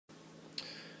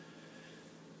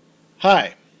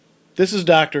Hi, this is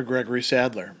Dr. Gregory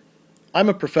Sadler. I'm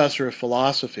a professor of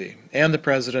philosophy and the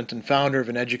president and founder of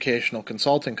an educational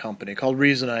consulting company called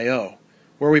Reason.io,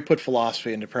 where we put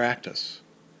philosophy into practice.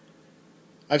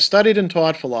 I've studied and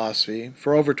taught philosophy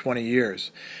for over 20 years,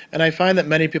 and I find that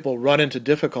many people run into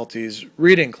difficulties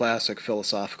reading classic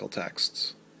philosophical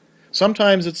texts.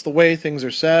 Sometimes it's the way things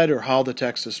are said or how the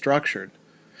text is structured.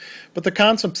 But the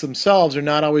concepts themselves are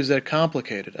not always that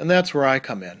complicated, and that's where I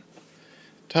come in.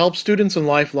 To help students and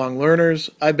lifelong learners,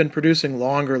 I've been producing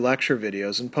longer lecture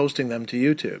videos and posting them to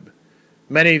YouTube.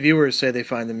 Many viewers say they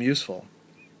find them useful.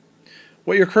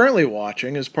 What you're currently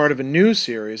watching is part of a new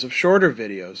series of shorter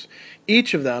videos,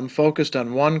 each of them focused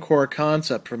on one core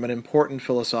concept from an important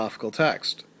philosophical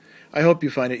text. I hope you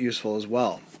find it useful as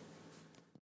well.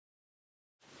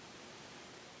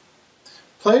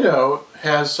 Plato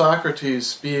has Socrates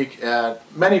speak at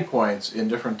many points in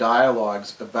different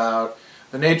dialogues about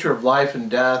the nature of life and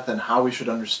death and how we should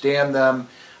understand them,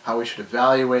 how we should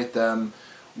evaluate them,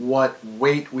 what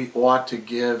weight we ought to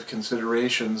give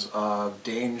considerations of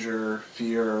danger,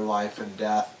 fear, life, and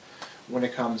death when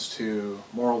it comes to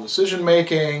moral decision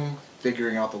making,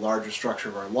 figuring out the larger structure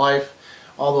of our life,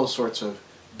 all those sorts of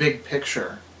big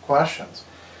picture questions.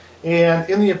 And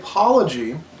in the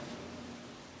Apology,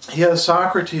 he has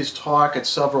Socrates talk at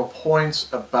several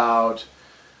points about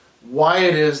why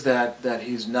it is that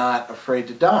he's not afraid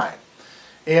to die.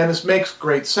 And this makes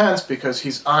great sense because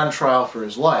he's on trial for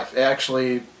his life.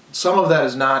 Actually, some of that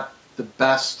is not the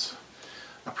best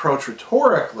approach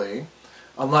rhetorically,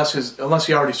 unless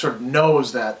he already sort of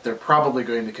knows that they're probably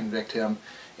going to convict him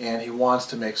and he wants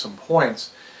to make some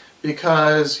points.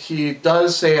 Because he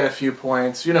does say at a few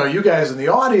points, you know, you guys in the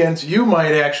audience, you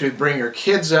might actually bring your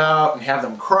kids out and have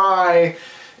them cry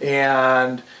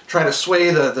and try to sway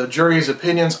the jury's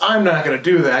opinions. I'm not going to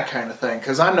do that kind of thing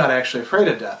because I'm not actually afraid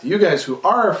of death. You guys who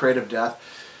are afraid of death,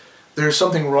 there's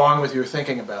something wrong with your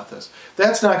thinking about this.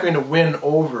 That's not going to win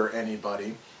over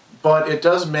anybody, but it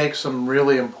does make some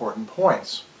really important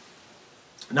points.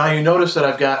 Now you notice that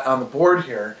I've got on the board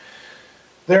here,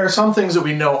 there are some things that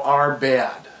we know are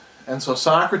bad. And so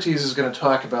Socrates is going to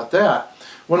talk about that.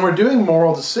 When we're doing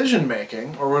moral decision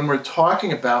making, or when we're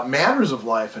talking about matters of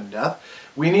life and death,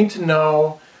 we need to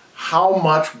know how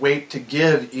much weight to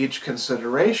give each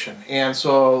consideration. And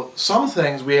so some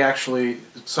things we actually,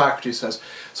 Socrates says,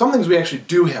 some things we actually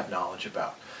do have knowledge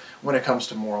about when it comes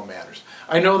to moral matters.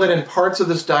 I know that in parts of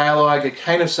this dialogue it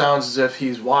kind of sounds as if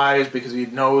he's wise because he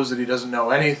knows that he doesn't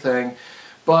know anything,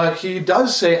 but he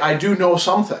does say, I do know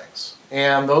some things.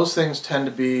 And those things tend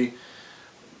to be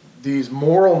these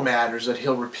moral matters that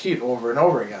he'll repeat over and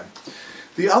over again.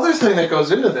 The other thing that goes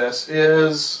into this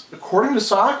is, according to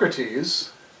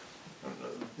Socrates,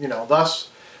 thus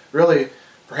really,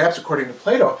 perhaps according to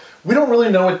Plato, we don't really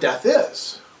know what death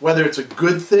is, whether it's a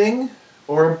good thing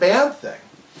or a bad thing.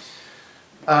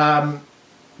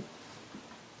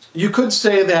 You could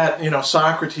say that,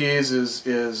 Socrates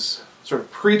is sort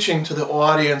of preaching to the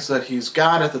audience that he's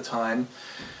got at the time,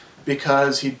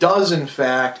 because he does, in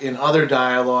fact, in other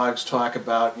dialogues talk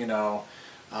about,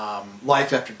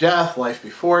 life after death, life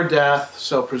before death.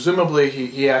 So presumably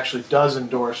he actually does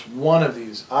endorse one of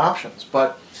these options.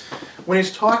 But when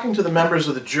he's talking to the members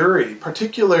of the jury,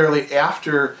 particularly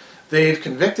after they've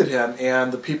convicted him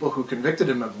and the people who convicted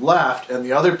him have left and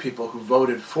the other people who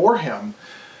voted for him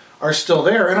are still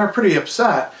there and are pretty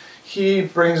upset, he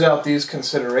brings out these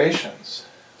considerations.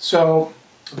 So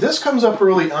this comes up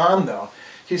early on, though.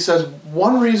 He says,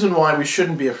 one reason why we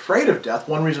shouldn't be afraid of death,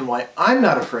 one reason why I'm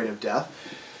not afraid of death,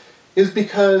 is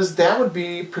because that would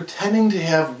be pretending to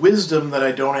have wisdom that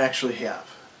I don't actually have.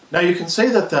 Now you can say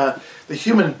that the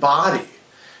human body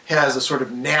has a sort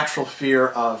of natural fear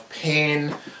of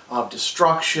pain, of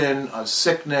destruction, of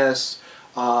sickness,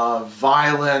 of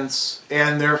violence,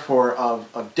 and therefore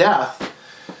of death.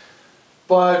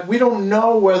 But we don't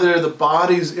know whether the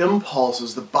body's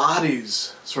impulses, the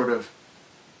body's sort of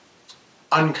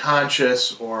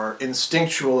unconscious or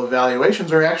instinctual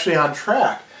evaluations are actually on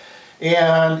track.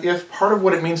 And if part of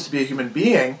what it means to be a human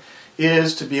being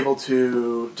is to be able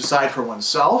to decide for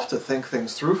oneself, to think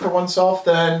things through for oneself,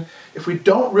 then if we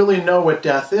don't really know what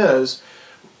death is,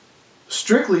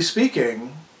 strictly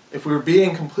speaking, if we were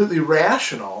being completely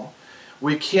rational,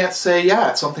 we can't say,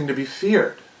 yeah, it's something to be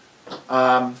feared.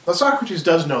 But Socrates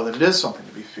does know that it is something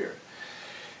to be feared.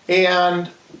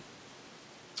 And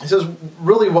he says,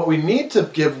 really what we need to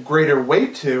give greater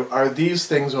weight to are these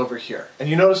things over here. And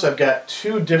you notice I've got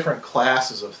two different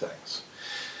classes of things.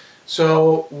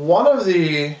 So one of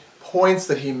the points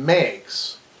that he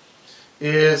makes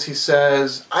is he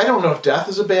says, I don't know if death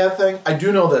is a bad thing. I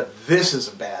do know that this is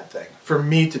a bad thing, for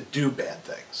me to do bad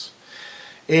things.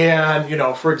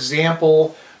 And, for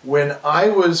example, when I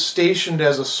was stationed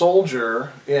as a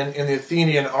soldier in the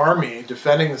Athenian army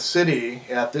defending the city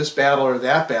at this battle or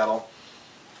that battle,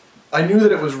 I knew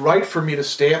that it was right for me to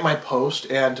stay at my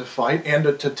post and to fight and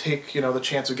to take, the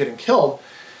chance of getting killed.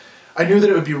 I knew that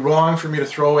it would be wrong for me to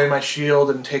throw away my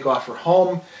shield and take off for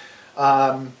home.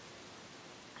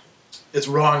 It's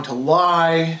wrong to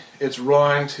lie. It's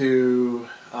wrong to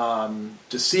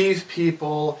deceive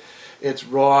people. It's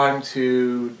wrong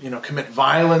to, commit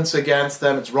violence against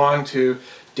them. It's wrong to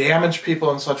damage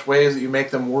people in such ways that you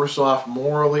make them worse off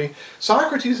morally.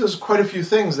 Socrates has quite a few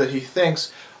things that he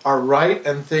thinks are right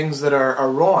and things that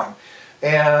are wrong.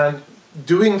 And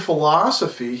doing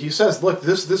philosophy, he says, look,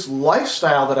 this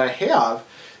lifestyle that I have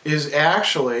is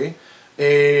actually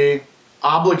a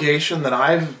obligation that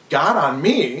I've got on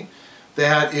me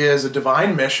that is a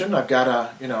divine mission. I've got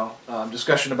a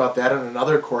discussion about that in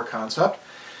another core concept.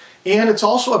 And it's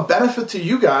also a benefit to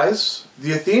you guys,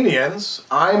 the Athenians.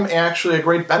 I'm actually a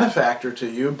great benefactor to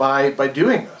you by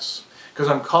doing this, because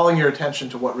I'm calling your attention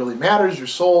to what really matters, your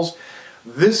souls.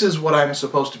 This is what I'm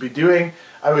supposed to be doing.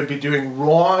 I would be doing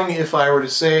wrong if I were to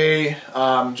say,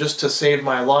 just to save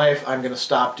my life, I'm going to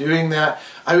stop doing that.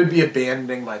 I would be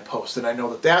abandoning my post, and I know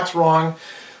that that's wrong.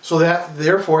 So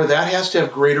therefore, that has to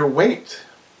have greater weight.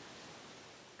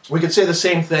 We could say the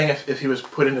same thing if he was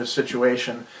put into a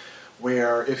situation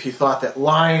where if he thought that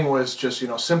lying was just,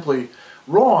 simply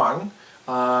wrong,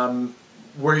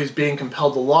 where he's being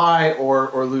compelled to lie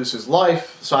or lose his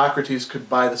life, Socrates could,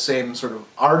 by the same sort of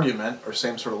argument or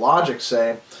same sort of logic,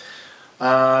 say,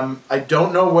 I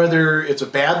don't know whether it's a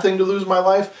bad thing to lose my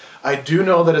life. I do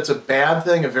know that it's a bad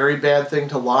thing, a very bad thing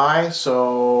to lie,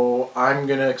 so I'm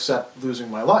going to accept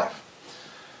losing my life.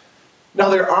 Now,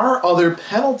 there are other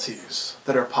penalties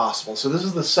that are possible. So this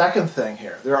is the second thing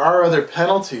here. There are other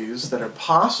penalties that are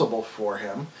possible for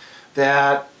him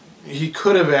that he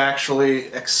could have actually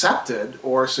accepted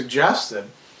or suggested.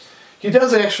 He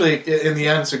does actually, in the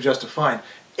end, suggest a fine.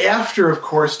 After, of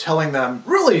course, telling them,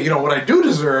 really, what I do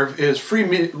deserve is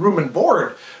free room and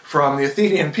board from the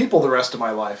Athenian people the rest of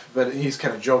my life. But he's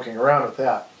kind of joking around with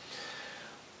that.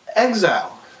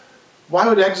 Exile. Why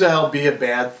would exile be a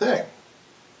bad thing?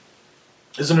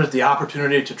 Isn't it the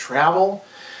opportunity to travel?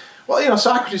 Well,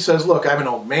 Socrates says, look, I'm an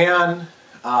old man.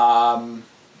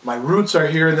 My roots are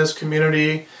here in this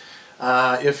community.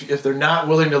 If they're not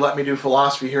willing to let me do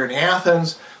philosophy here in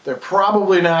Athens, they're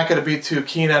probably not going to be too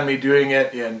keen on me doing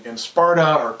it in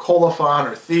Sparta or Colophon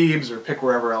or Thebes or pick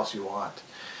wherever else you want.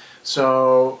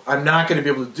 So I'm not going to be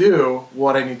able to do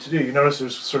what I need to do. You notice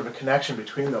there's sort of a connection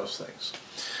between those things.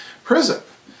 Prison.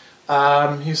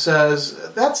 He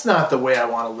says, that's not the way I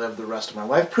want to live the rest of my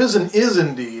life. Prison is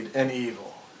indeed an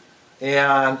evil.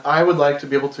 And I would like to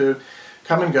be able to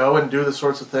come and go and do the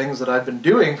sorts of things that I've been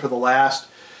doing for the last,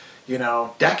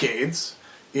 decades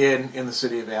in the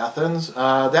city of Athens.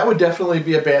 That would definitely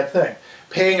be a bad thing.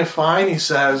 Paying a fine, he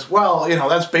says, well,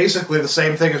 that's basically the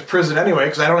same thing as prison anyway,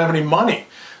 because I don't have any money.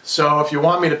 So if you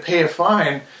want me to pay a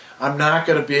fine, I'm not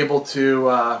going to be able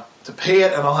to pay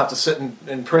it, and I'll have to sit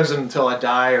in prison until I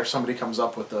die or somebody comes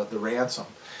up with the ransom.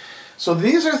 So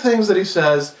these are things that he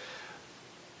says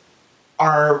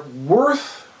are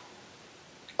worth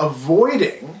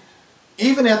avoiding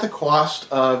even at the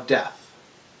cost of death.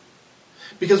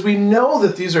 Because we know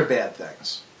that these are bad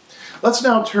things. Let's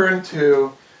now turn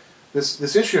to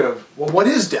this issue of, well, what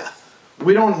is death?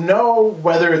 We don't know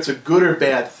whether it's a good or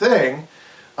bad thing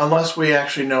unless we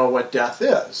actually know what death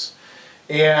is.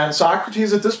 And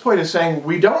Socrates at this point is saying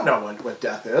we don't know what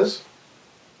death is,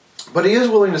 but he is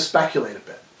willing to speculate a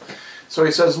bit. So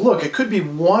he says, look, it could be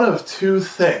one of two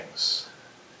things.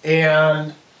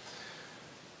 And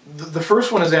the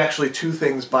first one is actually two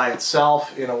things by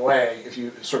itself in a way, if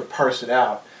you sort of parse it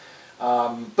out.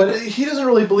 But he doesn't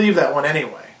really believe that one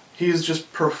anyway. He's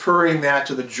just preferring that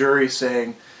to the jury,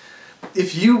 saying,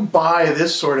 if you buy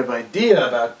this sort of idea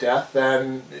about death,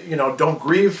 then, don't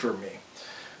grieve for me.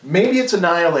 Maybe it's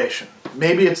annihilation.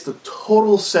 Maybe it's the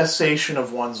total cessation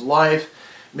of one's life.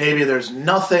 Maybe there's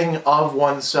nothing of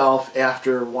oneself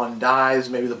after one dies.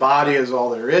 Maybe the body is all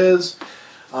there is.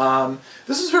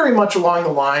 This is very much along the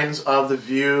lines of the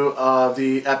view of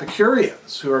the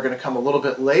Epicureans, who are going to come a little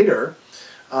bit later.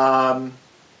 And,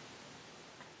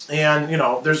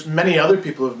 there's many other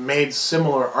people who have made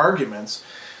similar arguments.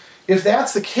 If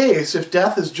that's the case, if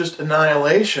death is just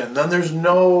annihilation, then there's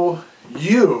no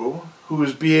you who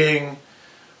is being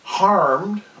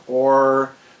harmed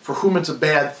or for whom it's a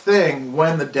bad thing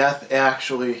when the death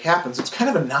actually happens. It's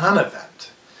kind of a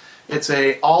non-event. It's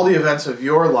all the events of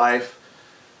your life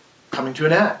coming to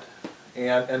an end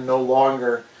and no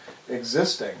longer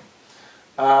existing.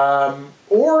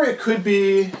 Or it could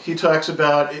be, he talks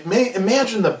about,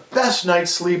 imagine the best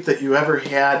night's sleep that you ever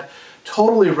had,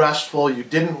 totally restful, you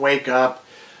didn't wake up,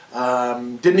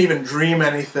 didn't even dream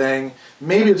anything.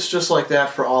 Maybe it's just like that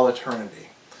for all eternity.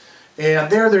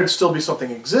 And there'd still be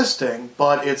something existing,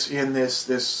 but it's in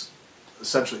this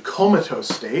essentially comatose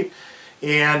state,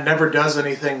 and never does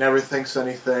anything, never thinks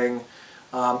anything.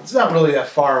 It's not really that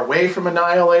far away from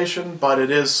annihilation, but it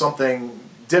is something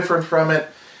different from it.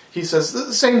 He says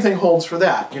the same thing holds for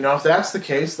that. If that's the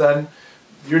case, then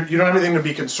you don't have anything to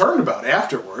be concerned about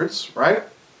afterwards, right?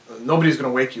 Nobody's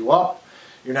going to wake you up.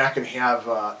 You're not going to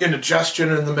have indigestion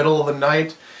in the middle of the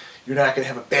night. You're not going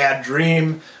to have a bad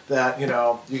dream that,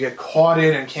 you get caught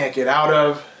in and can't get out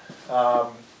of.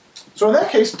 So in that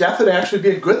case, death would actually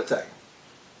be a good thing.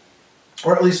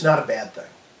 Or at least not a bad thing.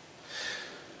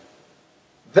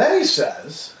 Then he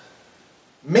says,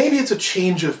 maybe it's a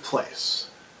change of place.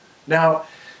 Now,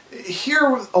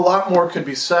 here a lot more could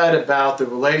be said about the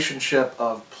relationship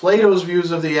of Plato's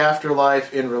views of the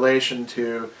afterlife in relation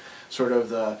to sort of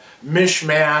the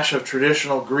mishmash of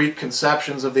traditional Greek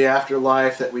conceptions of the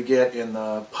afterlife that we get in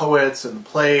the poets and the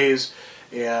plays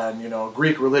and,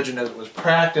 Greek religion as it was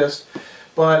practiced.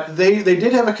 But they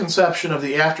did have a conception of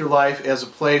the afterlife as a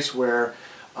place where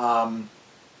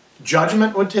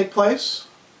judgment would take place,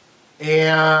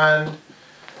 and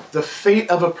the fate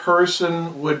of a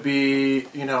person would be,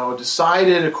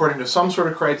 decided according to some sort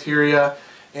of criteria,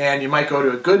 and you might go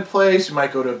to a good place, you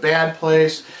might go to a bad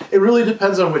place. It really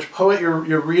depends on which poet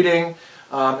you're reading.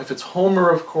 If it's Homer,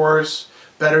 of course,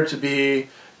 better to be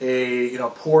a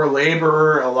poor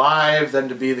laborer alive than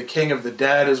to be the king of the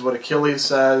dead, is what Achilles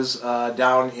says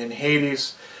down in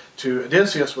Hades to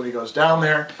Odysseus when he goes down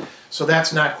there. So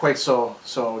that's not quite so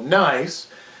nice.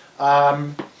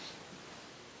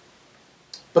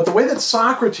 But the way that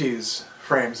Socrates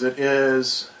frames it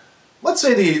is, let's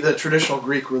say the traditional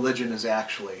Greek religion is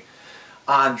actually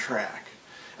on track.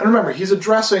 And remember, he's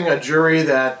addressing a jury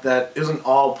that isn't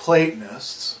all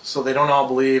Platonists, so they don't all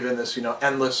believe in this,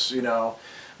 endless,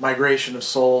 migration of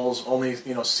souls, only,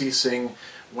 ceasing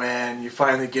when you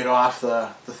finally get off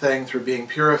the thing through being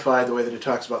purified, the way that he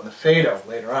talks about in the Phaedo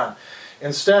later on.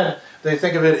 Instead, they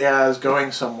think of it as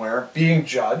going somewhere, being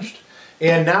judged,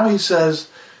 and now he says,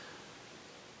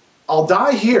 I'll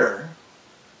die here,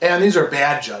 and these are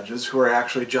bad judges who are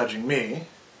actually judging me,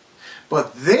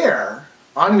 but there,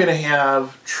 I'm going to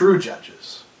have true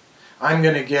judges. I'm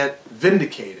going to get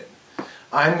vindicated.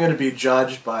 I'm going to be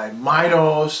judged by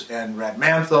Minos and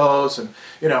Rhadamanthus and,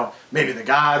 maybe the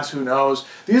gods, who knows.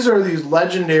 These are these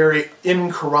legendary,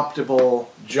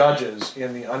 incorruptible judges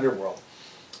in the underworld.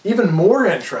 Even more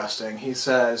interesting, he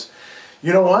says,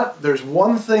 you know what? There's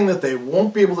one thing that they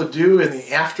won't be able to do in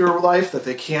the afterlife that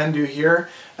they can do here,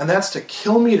 and that's to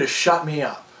kill me to shut me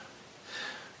up.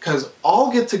 Because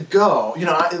I'll get to go,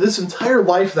 this entire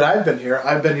life that I've been here,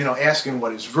 I've been, asking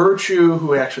what is virtue,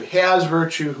 who actually has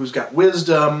virtue, who's got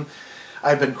wisdom.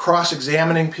 I've been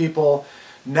cross-examining people.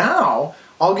 Now,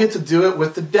 I'll get to do it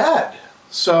with the dead.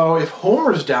 So if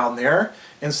Homer's down there,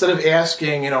 instead of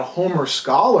asking, Homer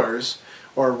scholars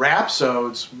or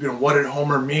rhapsodes, what did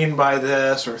Homer mean by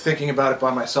this, or thinking about it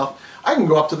by myself, I can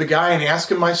go up to the guy and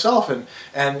ask him myself, and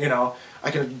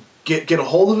I can get a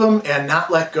hold of him and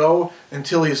not let go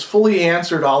until he's fully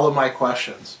answered all of my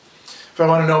questions. If I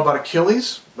want to know about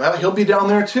Achilles, well, he'll be down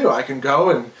there too. I can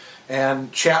go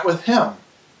and chat with him.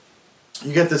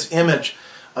 You get this image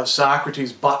of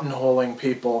Socrates buttonholing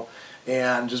people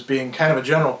and just being kind of a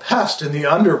general pest in the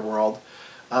underworld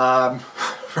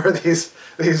for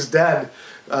these dead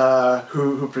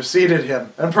who preceded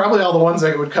him, and probably all the ones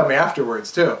that would come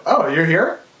afterwards too. Oh, you're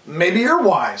here? Maybe you're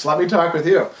wise. Let me talk with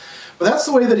you. But that's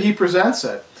the way that he presents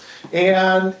it.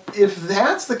 And if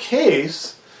that's the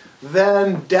case,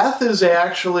 then death is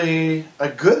actually a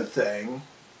good thing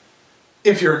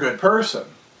if you're a good person.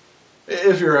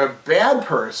 If you're a bad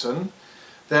person,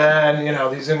 then,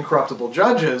 these incorruptible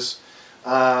judges,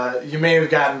 you may have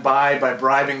gotten by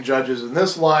bribing judges in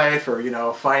this life, or,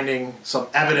 finding some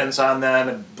evidence on them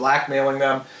and blackmailing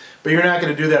them, but you're not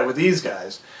going to do that with these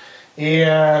guys.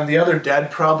 And the other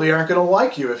dead probably aren't going to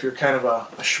like you if you're kind of a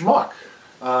schmuck.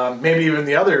 Maybe even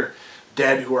the other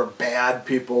dead who are bad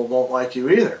people won't like you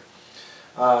either.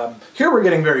 Here we're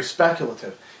getting very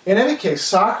speculative. In any case,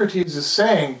 Socrates is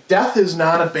saying death is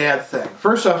not a bad thing.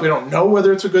 First off, we don't know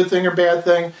whether it's a good thing or bad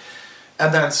thing.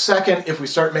 And then second, if we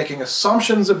start making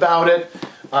assumptions about it,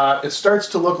 it starts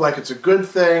to look like it's a good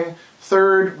thing.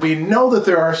 Third, we know that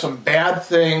there are some bad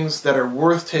things that are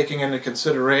worth taking into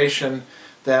consideration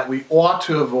that we ought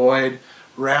to avoid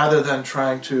rather than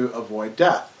trying to avoid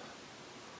death.